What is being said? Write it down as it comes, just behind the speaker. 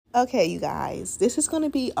Okay, you guys, this is going to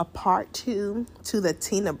be a part 2 to the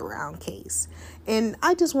Tina Brown case. And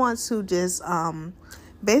I just want to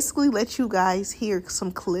basically let you guys hear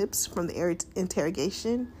some clips from the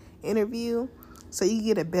interrogation interview so you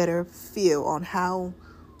get a better feel on how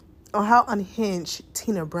unhinged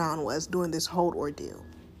Tina Brown was during this whole ordeal.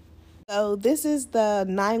 So this is the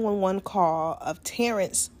 911 call of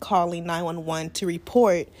Terrence calling 911 to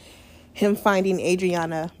report him finding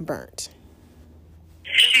Adriana burnt.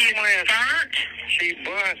 She went burnt. She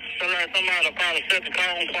burnt. Somebody probably set the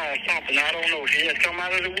phone call or something. I don't know. She just come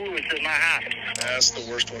out of the woods in my house. That's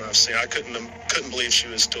the worst one I've seen. I couldn't believe she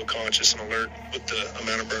was still conscious and alert with the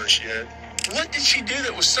amount of burns she had. What did she do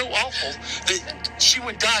that was so awful that she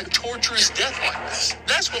would die a torturous death like this?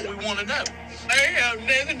 That's what we want to know. I have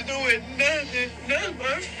nothing to do with nothing. That's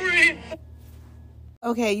my friend.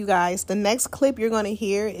 Okay, you guys, the next clip you're going to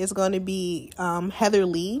hear is going to be Heather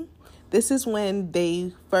Lee. This is when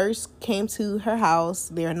they first came to her house.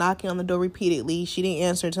 They were knocking on the door repeatedly. She didn't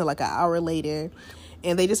answer until like an hour later.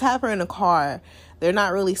 And they just have her in a car. They're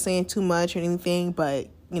not really saying too much or anything, but,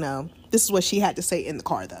 you know, this is what she had to say in the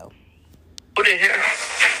car, though. What is here?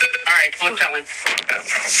 All right, come on, tell me. She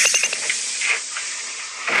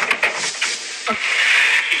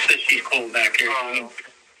said she's cold back here.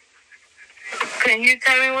 Can you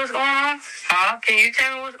tell me what's going on? Huh? Can you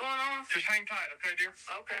tell me what's going on? Just hang tight, okay, dear?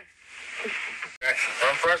 Okay.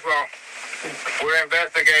 Well, first of all, we're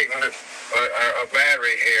investigating a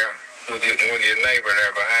battery here with your neighbor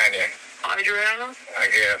there behind you. Adriana? I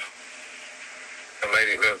guess. The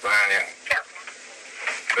lady lives behind you.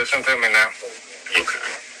 Yeah. Listen to me now. Okay.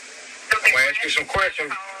 I'm going to ask you some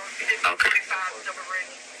questions. Okay.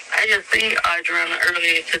 I just seen Adriana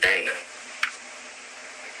earlier today.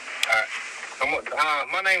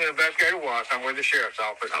 My name is Investigator Watts. I'm with the Sheriff's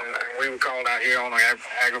Office. And we were called out here on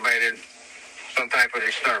aggravated some type of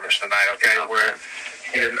disturbance tonight, okay, where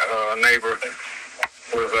your neighbor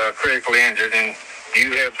was critically injured, and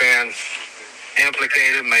you have been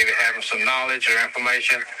implicated, maybe having some knowledge or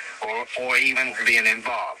information, or even being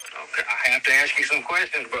involved. Okay. I have to ask you some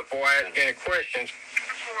questions, but before I ask any questions,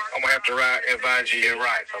 I'm going to have to advise you your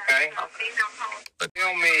rights, okay?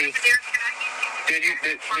 Tell me, do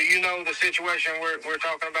you know the situation we're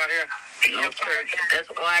talking about here? No, sir. That's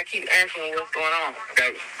why I keep asking what's going on.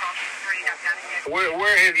 Okay.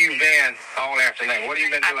 Where have you been all afternoon? What have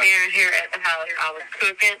you been doing? I've been here at the house. I was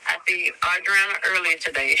cooking. I see Adriana earlier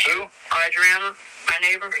today. Who? Adriana, my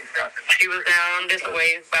neighbor. She was down this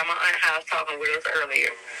way by my aunt's house talking with us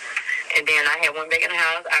earlier. And then I had went back in the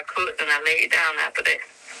house. I cooked and I laid down after that.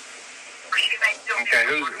 Okay,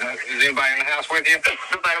 is anybody in the house with you?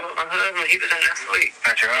 Nobody but my husband. He was in that sleep.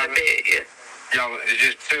 That's your husband? In bed, yeah. Y'all, is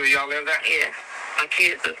just two of y'all live there? Yeah. My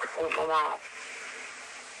kids are with my mom.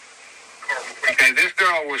 Okay, this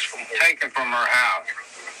girl was taken from her house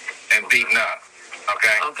and beaten up,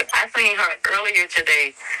 okay? Okay, I seen her earlier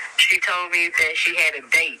today. She told me that she had a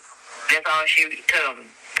date. That's all she told me.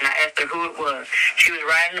 And I asked her who it was. She was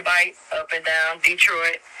riding the bike up and down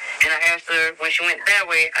Detroit. And I asked her when she went that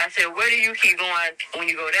way, I said, where do you keep going when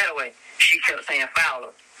you go that way? She kept saying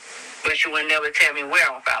Fowler. But she would never tell me where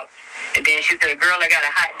on Fowler. And then she said, girl, I got a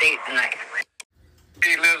hot date tonight.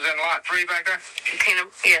 She lives in lot 3 back there? Tina,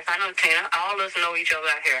 yes, I know Tina. All of us know each other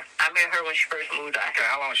out here. I met her when she first moved out Okay, here.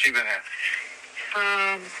 how long has she been here?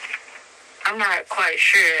 I'm not quite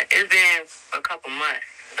sure. It's been a couple months,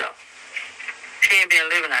 so. She ain't been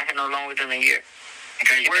living out here no longer than a year.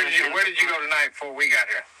 Okay, where did you go tonight before we got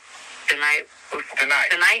here? Tonight?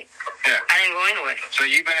 Tonight? Yeah. I didn't go anywhere. So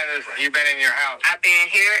you've been in your house? I've been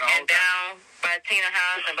here and okay. down by Tina's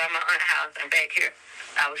house and by my aunt's house and back here.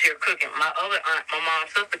 I was here cooking. My other aunt, my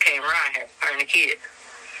mom's sister, came around here, her and the kids.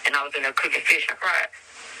 And I was in there cooking fish and fries.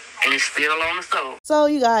 And it's still on the stove. So,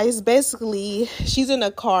 you guys, basically, she's in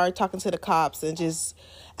a car talking to the cops and just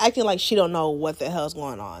acting like she don't know what the hell's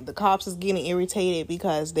going on. The cops is getting irritated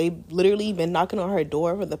because they literally been knocking on her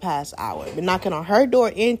door for the past hour. Been knocking on her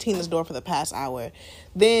door and Tina's door for the past hour.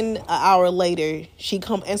 Then an hour later, she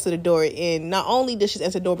come answer the door, and not only does she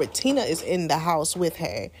answer the door, but Tina is in the house with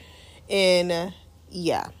her. And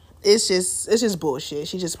yeah, it's just bullshit.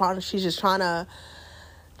 She's just trying to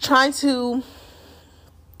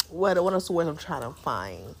what else the word I'm trying to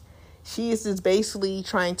find. She is just basically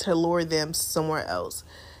trying to lure them somewhere else.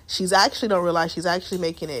 She's actually don't realize she's actually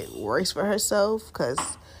making it worse for herself,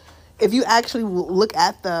 because if you actually look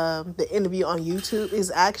at the interview on YouTube,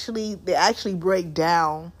 they actually break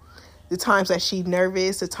down the times that she's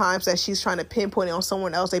nervous, the times that she's trying to pinpoint it on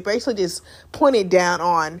someone else. They basically just pointed down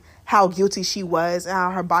on how guilty she was and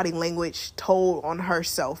how her body language told on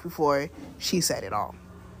herself before she said it all.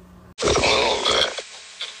 All that.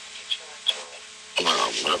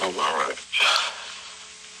 But I'm all right.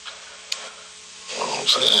 You know what I'm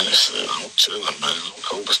saying? Shit, I'm chilling, man. I'm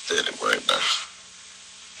cold but steady right now.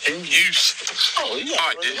 In use. Oh, yeah. All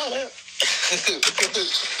right, dude. Know that.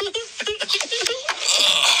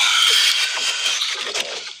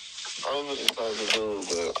 I was looking for the dude,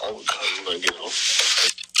 but I would call you when I get home.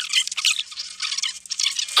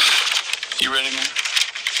 You ready, man?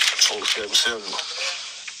 477.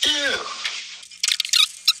 Yeah.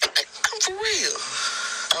 Come for real.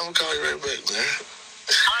 I will call you right back, man.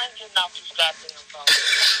 I'm getting off this goddamn phone.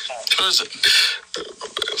 Who is it?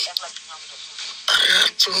 I got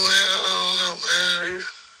to, I don't know, man.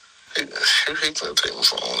 He can't take my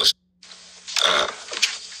phone.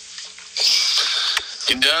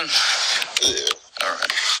 You done? Yeah. All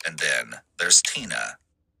right. And then there's Tina.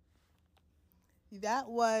 That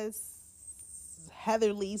was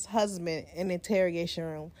Heather Lee's husband in the interrogation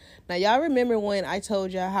room. Now, y'all remember when I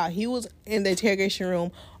told y'all how he was in the interrogation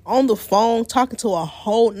room on the phone talking to a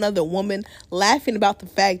whole nother woman, laughing about the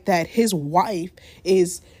fact that his wife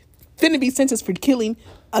is finna be sentenced for killing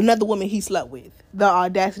another woman he slept with. The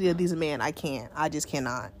audacity of these men, I just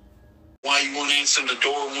cannot. Why you want to answer the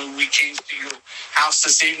door when we came to your house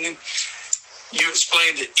this evening? You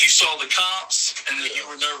explained that you saw the cops and that you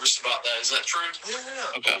were nervous about that. Is that true?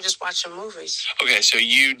 Yeah. Okay. We're just watching movies. Okay, so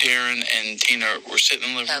you, Darren, and Tina were sitting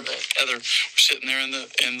in the living room. Heather. Were sitting there in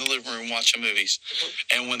the living room watching movies.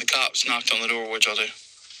 Mm-hmm. And when the cops knocked on the door, what'd y'all do?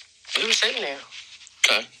 We were sitting there.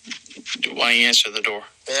 Okay. Why didn't you answer the door?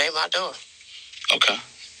 It ain't my door. Okay.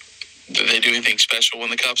 Did they do anything special when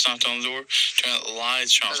the cops knocked on the door? Turn out the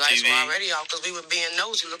lights, turn off The lights TV? were already off because we were being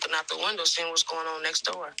nosy, looking out the window, seeing what's going on next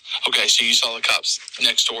door. Okay, so you saw the cops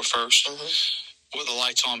next door first? Mm-hmm. Were the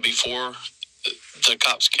lights on before the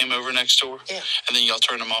cops came over next door? Yeah. And then y'all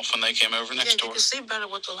turned them off when they came over next door? Yeah, you can see better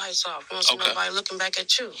with the lights off. You don't see nobody looking back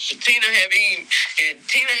at you. Tina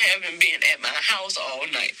haven't been at my house all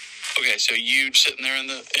night. Okay, so you sitting there in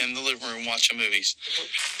the living room watching movies. Mm-hmm.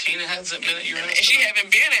 Tina hasn't been at your house? She haven't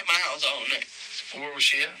been at my house all night. Where was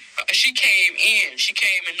she at? She came in. She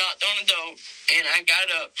came and knocked on the door, and I got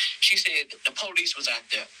up. She said the police was out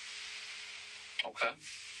there. Okay.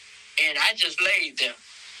 And I just laid there.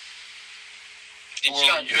 Did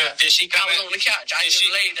she come I was in? on the couch. I just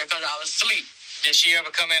laid there because I was asleep. Did she ever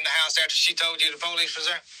come in the house after she told you the police was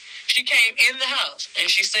there? She came in the house, and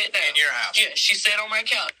she sat down. In your house? Yeah, she sat on my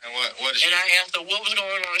couch. And what did she... And I asked her what was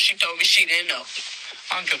going on, and she told me she didn't know.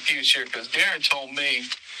 I'm confused here because Darren told me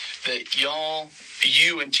that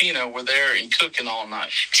you and Tina were there and cooking all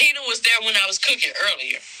night. Tina was there when I was cooking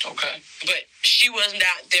earlier. Okay. But she wasn't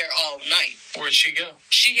out there all night. Where'd she go?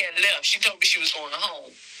 She had left. She told me she was going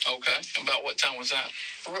home. Okay. About what time was that?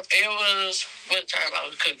 It was what time I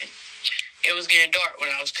was cooking. It was getting dark when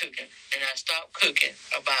I was cooking, and I stopped cooking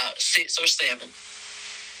about 6 or 7.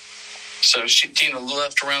 So Tina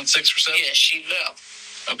left around 6 or 7? Yeah, she left.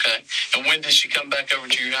 Okay. And when did she come back over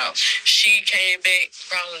to your house? She came back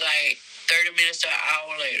probably like 30 minutes to an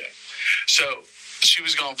hour later. So she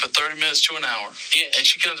was gone for 30 minutes to an hour. Yeah. And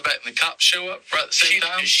she comes back and the cops show up right at the same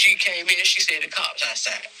time? She came in, she said the cops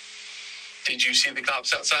outside. Did you see the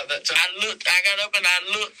cops outside that time? I got up and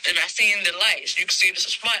I looked and I seen the lights. You can see the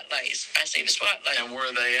spotlights. I see the spotlights. And where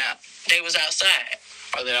are they at? They was outside.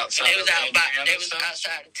 Are they outside? They was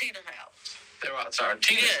outside of Tina's house. They were outside of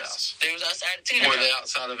Tina's house? They was outside of Tina's house. Were they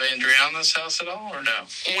outside of Adriana's house at all, or no?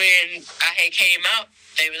 When I had came out,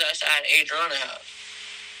 they was outside of Adriana's house.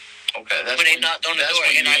 Okay, that's when they knocked on the door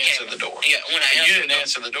when and you I answered came. The door. Yeah, when I answered. You didn't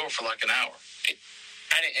answer the door for like an hour.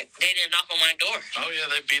 They didn't knock on my door. Oh yeah,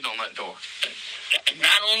 they beat on that door.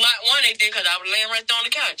 Not on lot 1 they did because I was laying right there on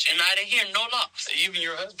the couch and I didn't hear no locks. Even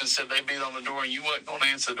your husband said they beat on the door and you wasn't going to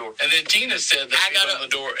answer the door. And then Tina said they beat on the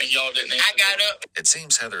door and y'all didn't answer. I got up. It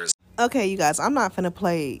seems Heather is... Okay, you guys, I'm not finna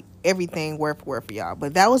play everything word for word for y'all,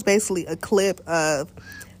 but that was basically a clip of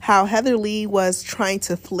how Heather Lee was trying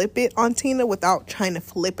to flip it on Tina without trying to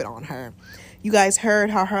flip it on her. You guys heard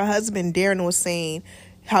how her husband Darren was saying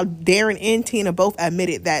how Darren and Tina both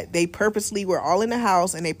admitted that they purposely were all in the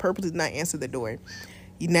house and they purposely did not answer the door.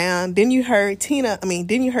 Then you heard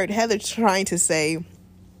Heather trying to say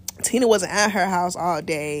Tina wasn't at her house all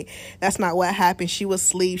day. That's not what happened. She was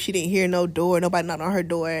asleep. She didn't hear no door. Nobody knocked on her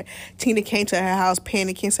door. Tina came to her house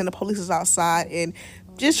panicking, saying the police was outside, and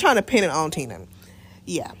just trying to pin it on Tina.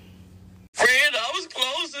 Yeah. Friend, I was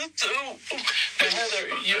closest to. And Heather,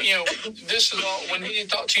 you know, this is all, when he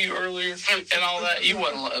talked to you earlier and all that, you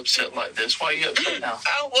wasn't upset like this. Why are you upset now?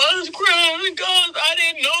 I was crying because I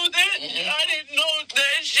didn't know that. Mm-hmm. I didn't know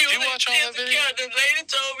that she was watch all that video? The lady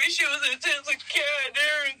told me she was in intensive care and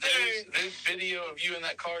everything. There's video of you in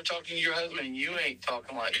that car talking to your husband, and you ain't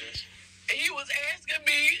talking like this. he was asking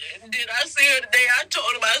me, did I see her today? I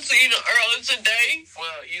told him I seen her earlier today.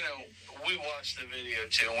 Well, we watched the video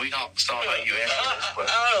too, and we saw how you answered this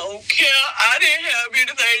question. I don't care. I didn't have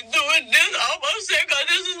anything to do with this. Almost said, because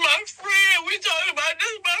this is my friend. We talking about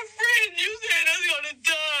this is my friend. You said that's gonna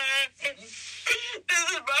die. This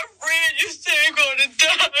is my friend. You said gonna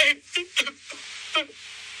die.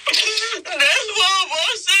 That's what I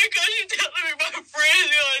was saying, because you telling me my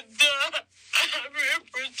friend's gonna die. I've been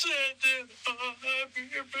protected. I've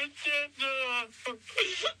been protected. I've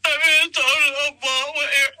been talking to her mom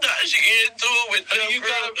every time she get into it with them. Who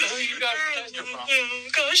you got protect her from?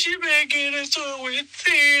 Because she been getting into it with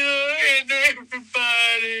Tina and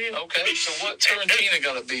everybody. Okay, so what's her and Tina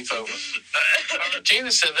got a beef over?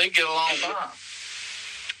 Tina said they get along fine.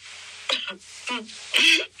 Me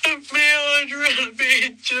and Andrea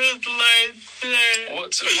be just like that.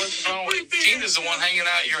 What's wrong with Tina's the one hanging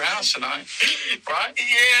out at your house tonight, right?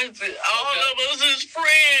 Yes, all of us is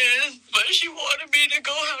friends, but she wanted me to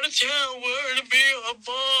go out of town with her to be her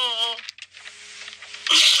mom.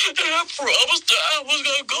 And I promised her I was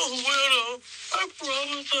gonna go with her. I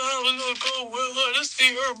promised her I was gonna go with her to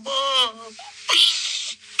see her mom.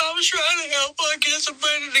 I was trying to help her get some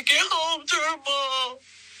money to get home to her mom.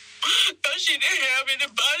 But she didn't have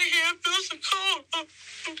anybody here physical.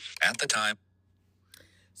 At the time.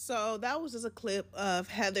 So that was just a clip of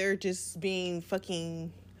Heather just being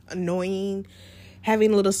fucking annoying,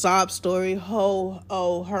 having a little sob story. Her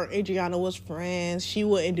and Adriana was friends. She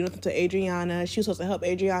wouldn't do nothing to Adriana. She was supposed to help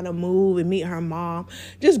Adriana move and meet her mom.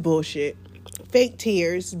 Just bullshit. Fake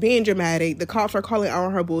tears, being dramatic. The cops are calling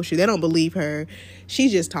out her bullshit. They don't believe her.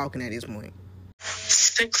 She's just talking at this point.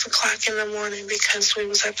 6 o'clock in the morning because we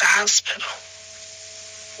was at the hospital.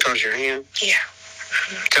 Because your hand? Yeah.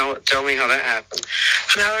 Tell me how that happened.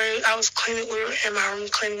 Mallory, I was cleaning. We were in my room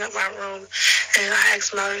cleaning up my room, and I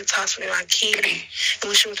asked Mallory to toss me my key. And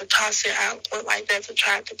when she went to toss it, I went like that to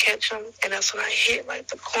try to catch him, and that's when I hit like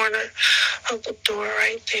the corner of the door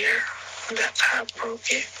right there. And that's how I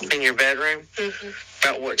broke it. In your bedroom? Mm-hmm.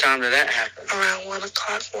 About what time did that happen? Around 1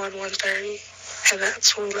 o'clock, 1:30. And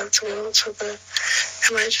that's when we left to go to the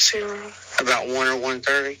emergency room. About 1 or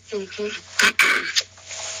 1:30? Mm-hmm.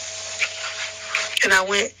 And I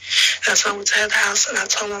went, that's when I went to the house, and I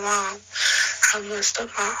told my mom I messed up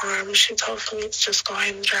my arm, and she told me to just go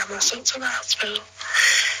ahead and drive myself to the hospital.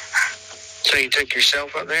 So you took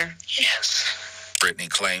yourself up there? Yes. Brittany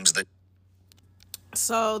claims that.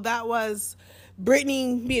 So that was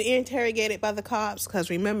Brittany being interrogated by the cops, because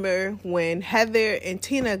remember when Heather and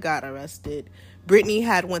Tina got arrested, Brittany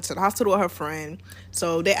had went to the hospital with her friend.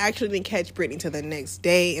 So they actually didn't catch Brittany till the next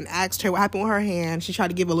day and asked her what happened with her hand. She tried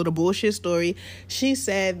to give a little bullshit story. She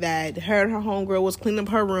said that her and her homegirl was cleaning up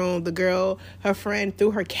her room. The girl, her friend, threw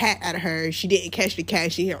her cat at her. She didn't catch the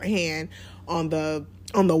cat. She hit her hand on the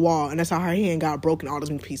wall, and that's how her hand got broken all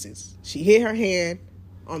in pieces. She hit her hand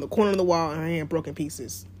on the corner of the wall, and her hand broke in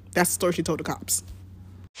pieces. That's the story she told the cops.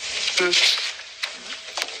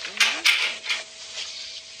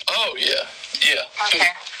 Oh, yeah. Okay.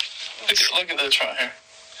 Look at this right here.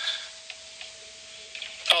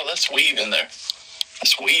 Oh, that's weave in there.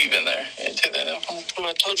 Yeah, take that out.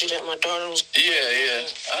 I told you that my daughter was... Yeah.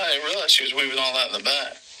 I didn't realize she was weaving all that in the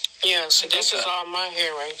back. Yeah, so this is all my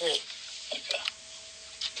hair right here. Okay.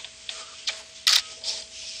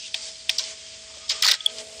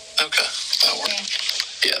 Okay, that'll work.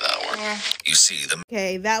 Yeah, that'll work. You see them.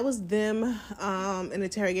 Okay, that was them in the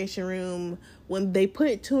interrogation room when they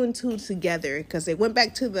put two and two together, because they went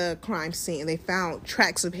back to the crime scene and they found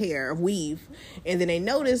tracks of hair, of weave, and then they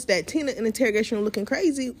noticed that Tina in the interrogation room looking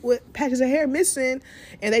crazy with patches of hair missing,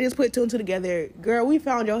 and they just put two and two together. Girl, we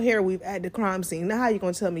found your hair weave at the crime scene. Now how you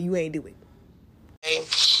gonna tell me you ain't do it? And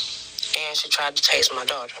she tried to tase my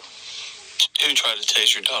daughter. Who tried to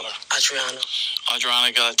tase your daughter? Adriana.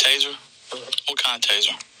 Adriana got a taser? Mm-hmm. What kind of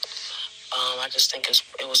taser? I just think it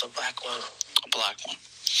was a black one. A black one.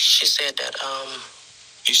 She said that,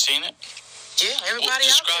 You seen it? Yeah, everybody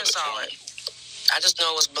out there saw it. I just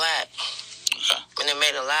know it was black. Okay. And it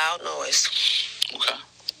made a loud noise. Okay.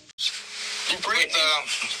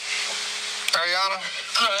 Ariana?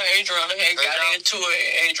 Adriana had got into it,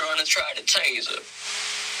 and Adriana tried to tase her.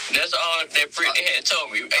 That's all that Brittany had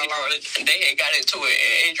told me. Adriana, they had got into it,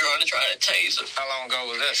 and Adriana tried to tase her. How long ago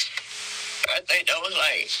was this? I think that was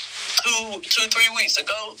like 2-3 weeks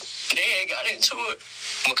ago. They had got into it.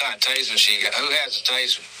 What kind of taser she got? Who has a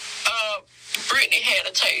taser? Brittany had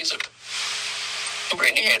a taser.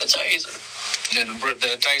 Did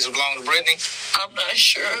the taser belong to Brittany? I'm not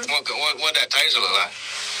sure. What that taser look like?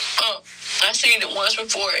 I seen it once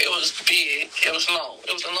before. It was big. It was long.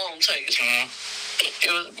 It was a long taser. Mm-hmm.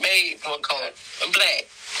 It was made, what color? Black.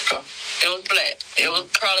 Okay. It was black. It was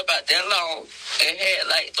probably about that long. It had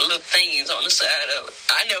like little things on the side of it.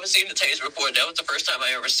 I never seen the taste report. That was the first time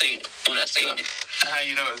I ever seen it. When I seen it. How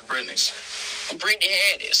you know it was Brittany's? Brittany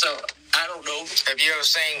had it, so I don't know. Have you ever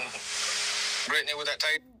seen Brittany with that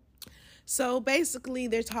tape? So basically,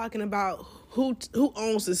 they're talking about who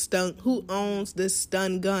owns this stun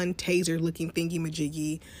gun taser looking thingy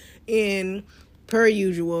majiggy, and per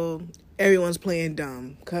usual, everyone's playing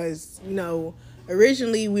dumb because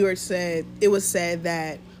originally it was said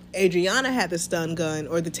that Adriana had the stun gun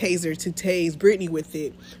or the taser to tase Brittany with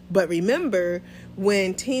it. But remember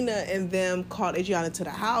when Tina and them called Adriana to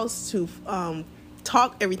the house to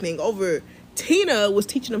talk everything over, Tina was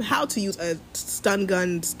teaching them how to use a stun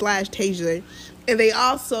gun / taser, and they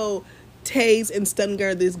also tased and stun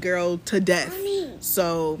gun this girl to death.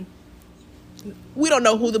 So we don't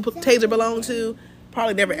know who the taser belonged to.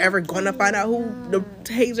 Probably never ever gonna find out who the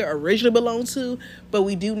taser originally belonged to, but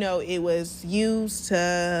we do know it was used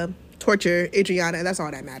to torture Adriana, and that's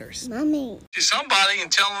all that matters. To somebody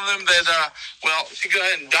and telling them that, if you go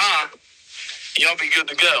ahead and die, y'all be good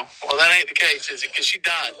to go. Well, that ain't the case, is it? Because she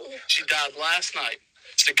died. She died last night.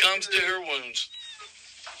 Succumbs to her wounds.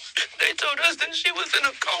 They told us that she was in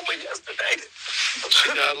a coma yesterday. She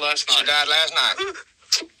died last night. She died last night.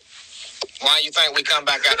 Why do you think we come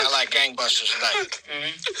back out there like gangbusters today?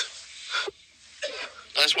 Mm-hmm.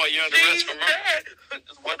 That's why you're under arrest for murder. Dad,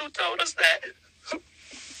 the one who told us that.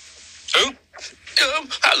 Who?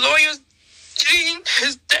 Our lawyer, Gene,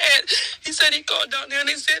 his dad, he said he called down there and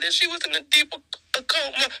they said that she was in a deep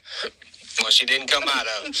coma. Well, she didn't come out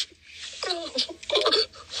of it.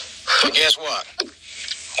 But guess what?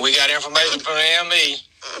 We got information from the ME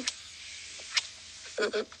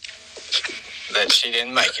that she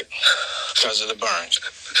didn't make it because of the burns.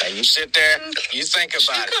 And you sit there, you think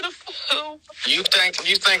about it. You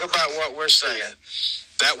think about what we're saying.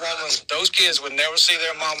 That woman, those kids would never see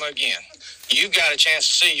their mama again. You got a chance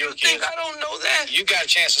to see your kids. I don't know that. You got a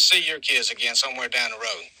chance to see your kids again somewhere down the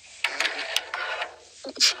road.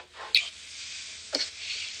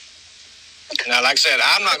 Now, like I said,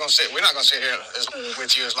 we're not gonna sit here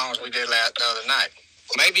with you as long as we did the other night.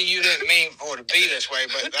 Maybe you didn't mean for it to be this way,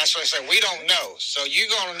 but that's what I said. We don't know. So you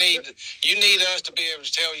need us to be able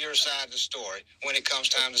to tell your side of the story when it comes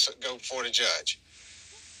time to go before the judge.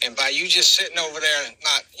 And by you just sitting over there,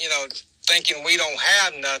 not, thinking we don't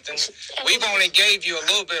have nothing, we've only gave you a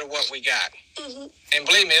little bit of what we got. Mm-hmm. And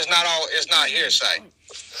believe me, it's not hearsay.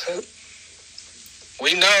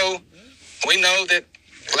 We know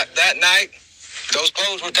that night, those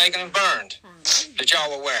clothes were taken and burned that y'all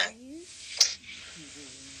were wearing.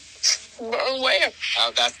 Burned where?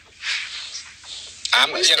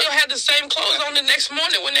 We still had the same clothes on the next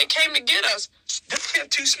morning when they came to get us. Don't we have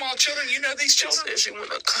two small children? You know these children?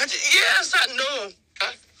 Yes, I know.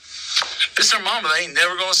 Okay. This is their mama they ain't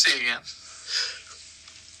never going to see again.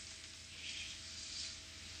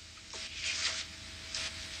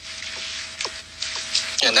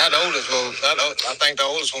 And I think the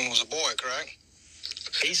oldest one was a boy, correct?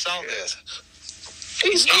 He saw this.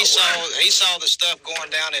 He saw the stuff going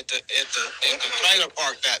down at the trailer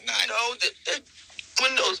park that night. No,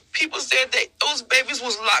 when those people said that those babies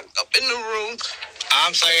was locked up in the room.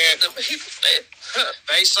 I'm saying the people said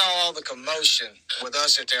they saw all the commotion with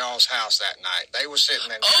us at their all's house that night. They were sitting in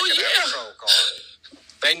that patrol car.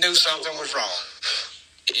 They knew something was wrong.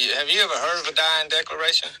 Have you ever heard of a dying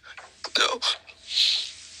declaration? No.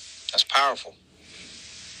 That's powerful.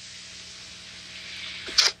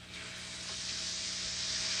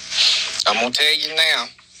 I'm going to tell you now,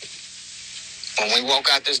 when we walk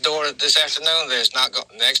out this door this afternoon,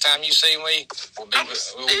 next time you see me, we'll be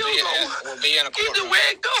in a courtroom. Either way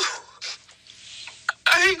it go,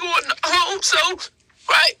 I ain't going home, so,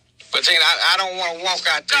 right? But Tina, I don't want to walk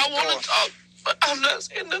out this door. I want to talk, but I'm not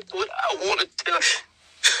saying that's what I want to tell you.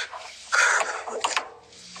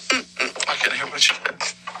 I can't hear what you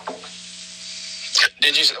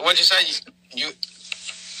said. What'd you say?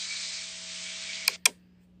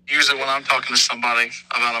 Usually when I'm talking to somebody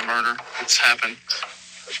about a murder that's happened,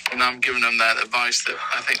 and I'm giving them that advice that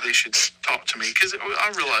I think they should talk to me, because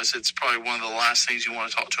I realize it's probably one of the last things you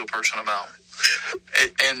want to talk to a person about.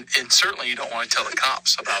 And certainly you don't want to tell the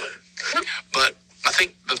cops about it. But I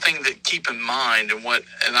think the thing that keep in mind and what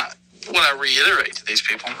I reiterate to these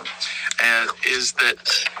people is that,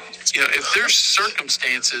 if there's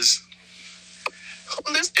circumstances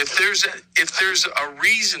If there's a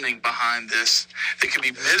reasoning behind this that can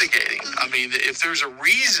be mitigating, I mean, if there's a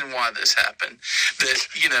reason why this happened that,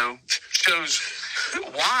 shows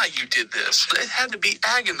why you did this, it had to be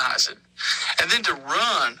agonizing. And then to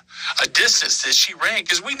run a distance that she ran,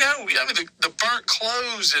 because we know, the burnt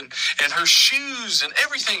clothes and her shoes and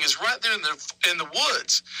everything is right there in the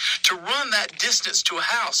woods. To run that distance to a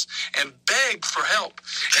house and beg for help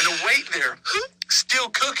and to wait there, still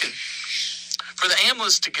cooking, for the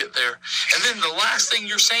ambulance to get there. And then the last thing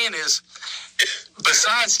you're saying is,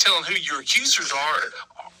 besides telling who your accusers are,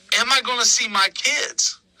 am I going to see my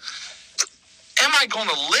kids? Am I going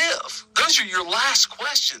to live? Those are your last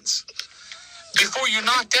questions before you're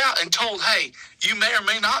knocked out and told, hey, you may or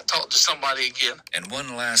may not talk to somebody again. And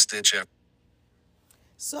one last ditch effort.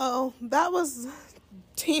 So that was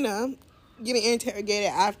Tina getting interrogated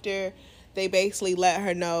after they basically let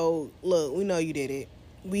her know, look, we know you did it.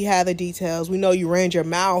 We have the details. We know you ran your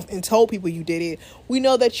mouth and told people you did it. We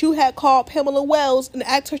know that you had called Pamela Wells and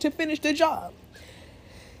asked her to finish the job.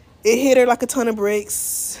 It hit her like a ton of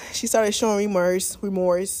bricks. She started showing remorse.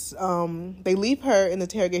 They leave her in the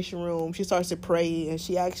interrogation room. She starts to pray, and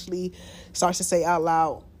she actually starts to say out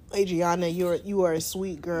loud, Adriana, you are a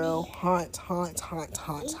sweet girl. Haunt.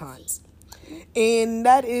 And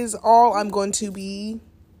that is all I'm going to be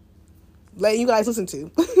letting you guys listen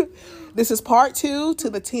to. This is part 2 to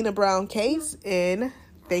the Tina Brown case, and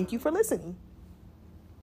thank you for listening.